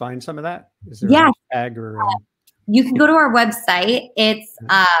find some of that? Is there a tag or? You can go to our website. It's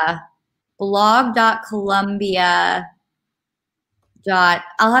blog.columbia.edu.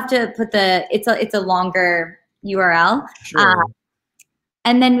 I'll have to put it's a longer URL. Sure.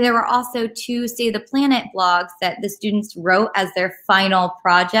 And then there were also 2 State of the Planet blogs that the students wrote as their final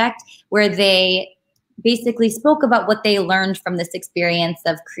project, where they basically spoke about what they learned from this experience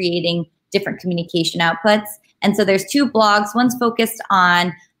of creating different communication outputs. And so there's 2 blogs. One's focused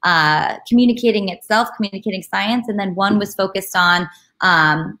on communicating itself, communicating science, and then one was focused on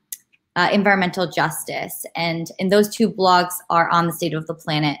environmental justice. And those 2 blogs are on the State of the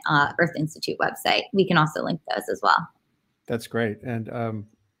Planet Earth Institute website. We can also link those as well. That's great. And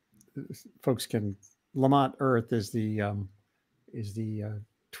folks can, Lamont Earth is the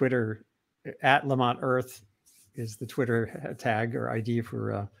Twitter, at Lamont Earth is the Twitter tag or ID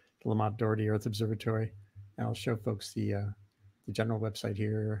for the Lamont-Doherty Earth Observatory. And I'll show folks the general website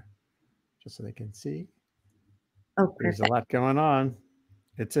here just so they can see. Oh, perfect. There's a lot going on.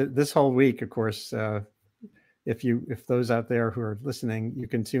 It's this whole week, of course. If those out there who are listening, you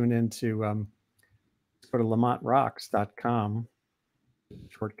can tune into go to lamontrocks.com,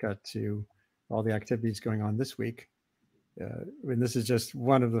 shortcut to all the activities going on this week. And this is just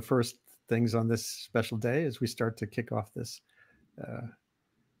one of the first things on this special day as we start to kick off this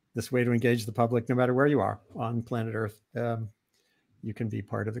this way to engage the public, no matter where you are on planet Earth. You can be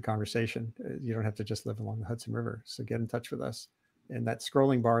part of the conversation. You don't have to just live along the Hudson River. So get in touch with us. And that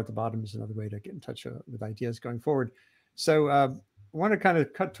scrolling bar at the bottom is another way to get in touch with ideas going forward. So I want to kind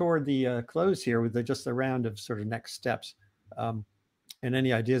of cut toward the close here with just a round of sort of next steps and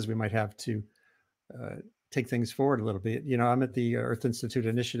any ideas we might have to take things forward a little bit. You know, I'm at the Earth Institute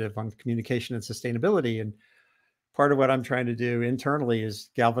Initiative on Communication and Sustainability, and part of what I'm trying to do internally is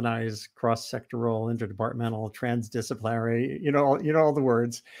galvanize cross-sectoral, interdepartmental, transdisciplinary, all the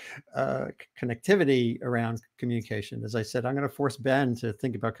words, connectivity around communication. As I said, I'm going to force Ben to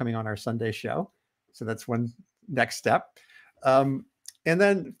think about coming on our Sunday show. So that's one next step. And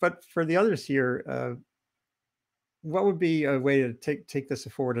then, but for the others here, what would be a way to take this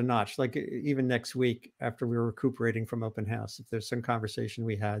forward a notch? Like even next week, after we were recuperating from open house, if there's some conversation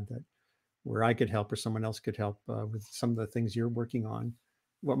we had that where I could help or someone else could help with some of the things you're working on,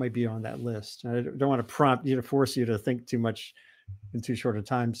 what might be on that list? I don't want to prompt you to force you to think too much in too short a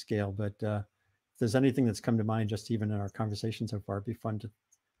time scale, but if there's anything that's come to mind, just even in our conversation so far, it'd be fun to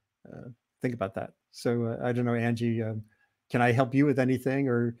think about that. So I don't know, Angie, can I help you with anything,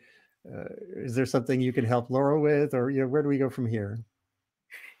 or is there something you can help Laura with, or where do we go from here?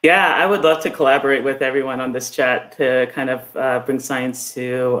 Yeah, I would love to collaborate with everyone on this chat to kind of bring science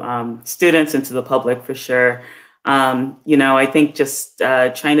to students and to the public for sure. I think just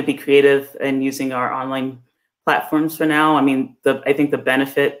trying to be creative and using our online platforms for now. I mean, I think the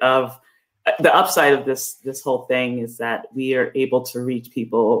benefit of the upside of this whole thing is that we are able to reach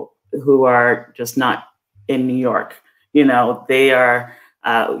people who are just not in New York. They are,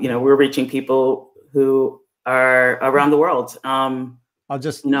 we're reaching people who are around the world. I'll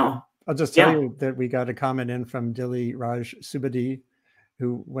just tell you that we got a comment in from Dili Raj Subadi,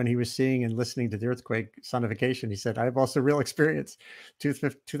 who, when he was seeing and listening to the earthquake sonification, he said, I have also real experience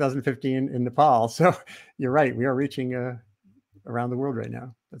 2015 in Nepal. So you're right. We are reaching around the world right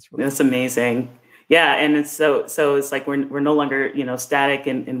now. That's amazing. Yeah. And it's so it's like we're no longer, static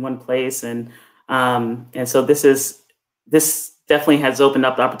in one place. And so this definitely has opened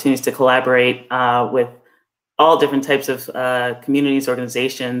up the opportunities to collaborate with all different types of communities,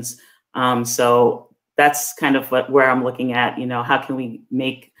 organizations. So that's kind of where I'm looking at, how can we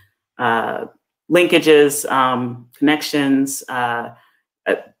make linkages, connections, the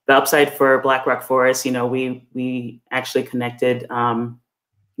upside for Black Rock Forest. We actually connected,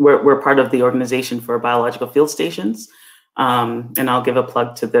 we're part of the organization for biological field stations. And I'll give a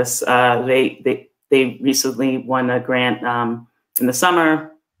plug to this. They recently won a grant in the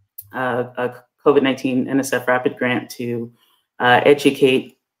summer, a COVID-19 NSF Rapid Grant to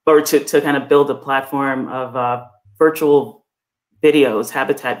educate or to kind of build a platform of virtual videos,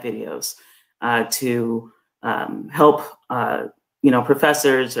 habitat videos, to help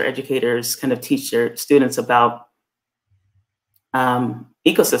professors or educators kind of teach their students about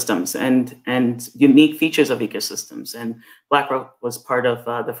ecosystems and unique features of ecosystems. And Black Rock was part of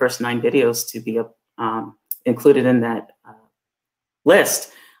the first 9 videos to be included in that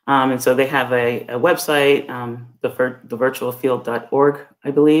list. And so they have a website, thevirtualfield.org,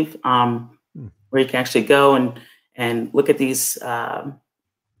 I believe, where you can actually go and look at these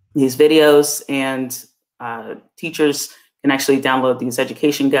videos, and teachers can actually download these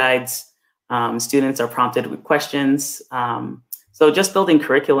education guides. Students are prompted with questions. So just building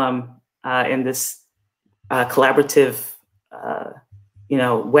curriculum in this collaborative,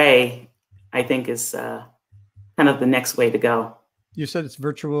 way, I think is kind of the next way to go. You said it's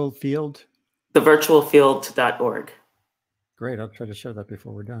virtual field? thevirtualfield.org. Great. I'll try to show that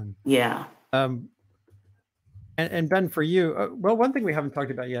before we're done. Yeah. And Ben, for you, well, one thing we haven't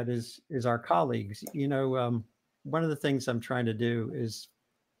talked about yet is our colleagues. You know, one of the things I'm trying to do is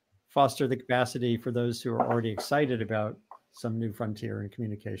foster the capacity for those who are already excited about some new frontier in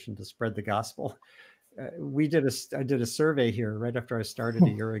communication to spread the gospel. I did a survey here right after I started a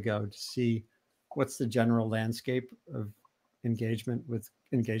year ago to see what's the general landscape of engagement with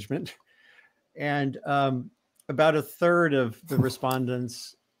engagement. And about a third of the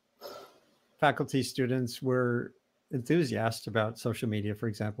respondents, faculty, students, were enthusiastic about social media, for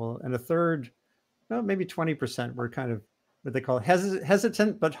example, and a third, well, maybe 20% were kind of what they call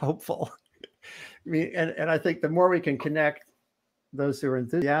hesitant but hopeful. I mean, and I think the more we can connect those who are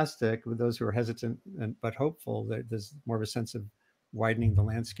enthusiastic with those who are hesitant but hopeful, there's more of a sense of widening the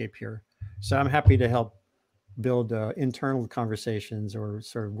landscape here. So I'm happy to help build internal conversations or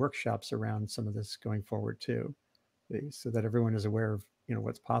sort of workshops around some of this going forward too, so that everyone is aware of, you know,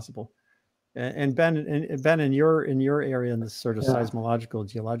 what's possible. And Ben, in your area, in this sort of seismological,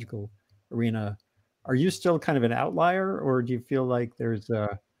 geological arena, are you still kind of an outlier, or do you feel like there's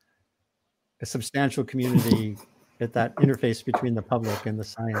a substantial community at that interface between the public and the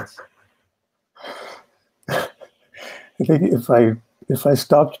science? I think if I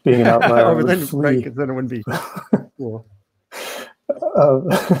stopped being an outlier, I would flee. Right, 'cause then it wouldn't be cool.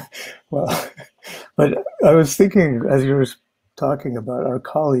 Well, but I was thinking as you were talking about our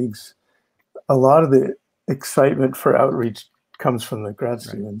colleagues, a lot of the excitement for outreach comes from the grad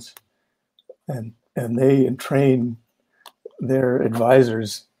students, and they train their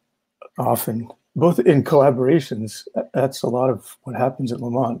advisors often, both in collaborations. That's a lot of what happens at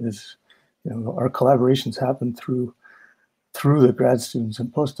Lamont. Is, you know, our collaborations happen through the grad students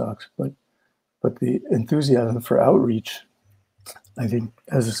and postdocs, but the enthusiasm for outreach, I think,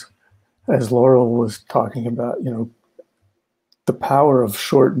 as Laurel was talking about, you know, the power of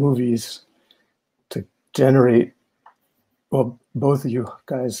short movies to generate, well, both of you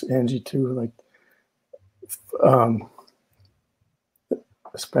guys, Angie too, like,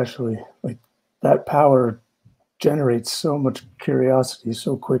 especially, like, that power generates so much curiosity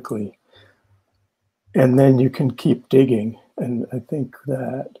so quickly, and then you can keep digging. And I think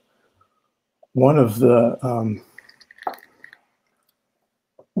that one of the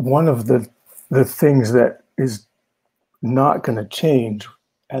things that is not going to change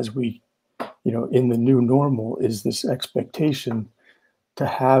as we, you know, in the new normal, is this expectation to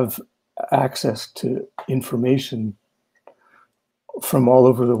have access to information from all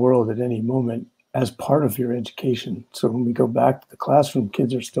over the world at any moment as part of your education. So when we go back to the classroom,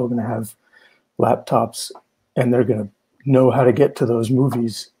 kids are still going to have laptops, and they're going to know how to get to those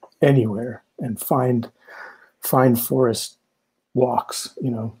movies anywhere and find forest walks,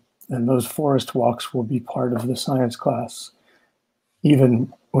 you know, and those forest walks will be part of the science class,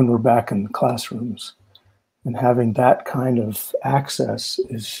 even when we're back in the classrooms. And having that kind of access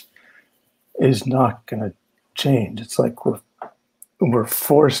is not going to change. It's like we're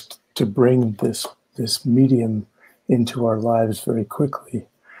forced to bring this medium into our lives very quickly.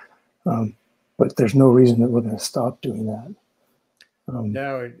 But there's no reason that we're going to stop doing that.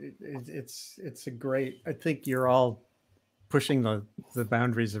 No, it's a great, I think you're all pushing the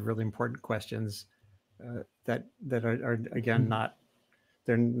boundaries of really important questions that are again,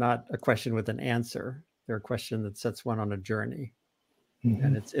 they're not a question with an answer. They're a question that sets one on a journey. Mm-hmm.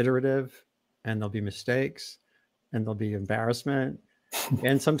 And it's iterative, and there'll be mistakes, and there'll be embarrassment,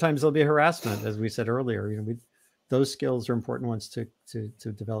 and sometimes there'll be harassment, as we said earlier. You know, those skills are important ones to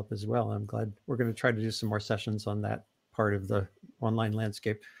develop as well. I'm glad we're going to try to do some more sessions on that part of the online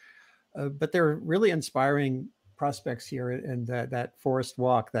landscape. But there are really inspiring prospects here, and that forest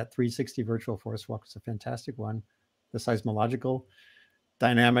walk, that 360 virtual forest walk, is a fantastic one. The seismological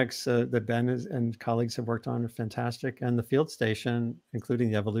dynamics that Ben and colleagues have worked on are fantastic, and the field station,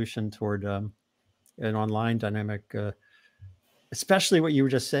 including the evolution toward an online dynamic, especially what you were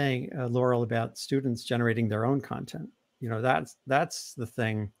just saying, Laurel, about students generating their own content. You know, that's the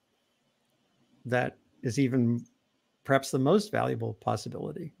thing that is even perhaps the most valuable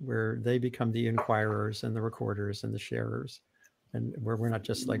possibility, where they become the inquirers and the recorders and the sharers, and where we're not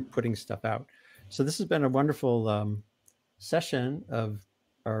just like putting stuff out. So this has been a wonderful session of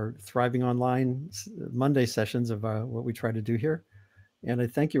our Thriving Online Monday sessions of what we try to do here. And I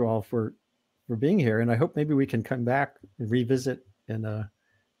thank you all for being here. And I hope maybe we can come back and revisit in a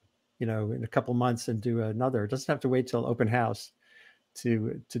couple months and do another. It doesn't have to wait till open house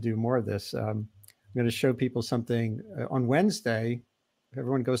to do more of this. I'm going to show people something on Wednesday. If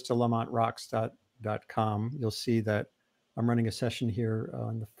everyone goes to lamontrocks.com, you'll see that I'm running a session here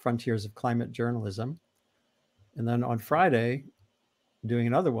on the frontiers of climate journalism. And then on Friday, doing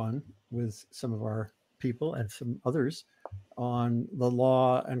another one with some of our people and some others on the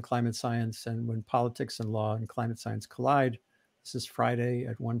law and climate science and when politics and law and climate science collide. This is Friday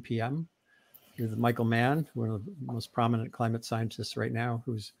at 1 p.m. with Michael Mann, one of the most prominent climate scientists right now,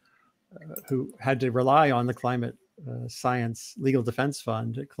 who had to rely on the climate science legal defense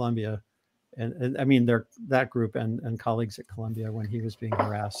fund at Columbia. And I mean, that group and colleagues at Columbia when he was being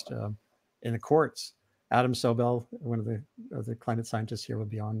harassed in the courts. Adam Sobel, one of the climate scientists here, will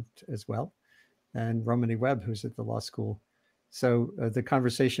be on as well. And Romany Webb, who's at the law school. So the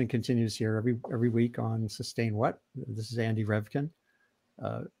conversation continues here every week on Sustain What. This is Andy Revkin.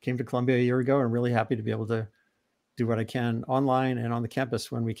 Came to Columbia a year ago, and I'm really happy to be able to do what I can online and on the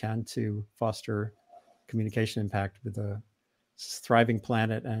campus when we can to foster communication impact with a thriving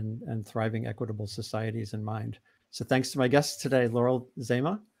planet and thriving equitable societies in mind. So thanks to my guests today, Laurel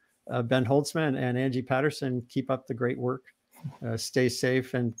Zema, Ben Holtzman, and Angie Patterson. Keep up the great work. Stay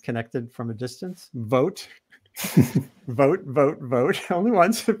safe and connected from a distance. Vote. Vote, vote, vote. Only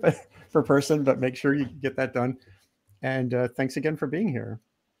once per person, but make sure you get that done. And thanks again for being here.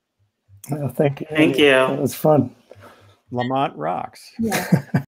 Thank you. Thank you. It was fun. Lamont rocks. Yeah.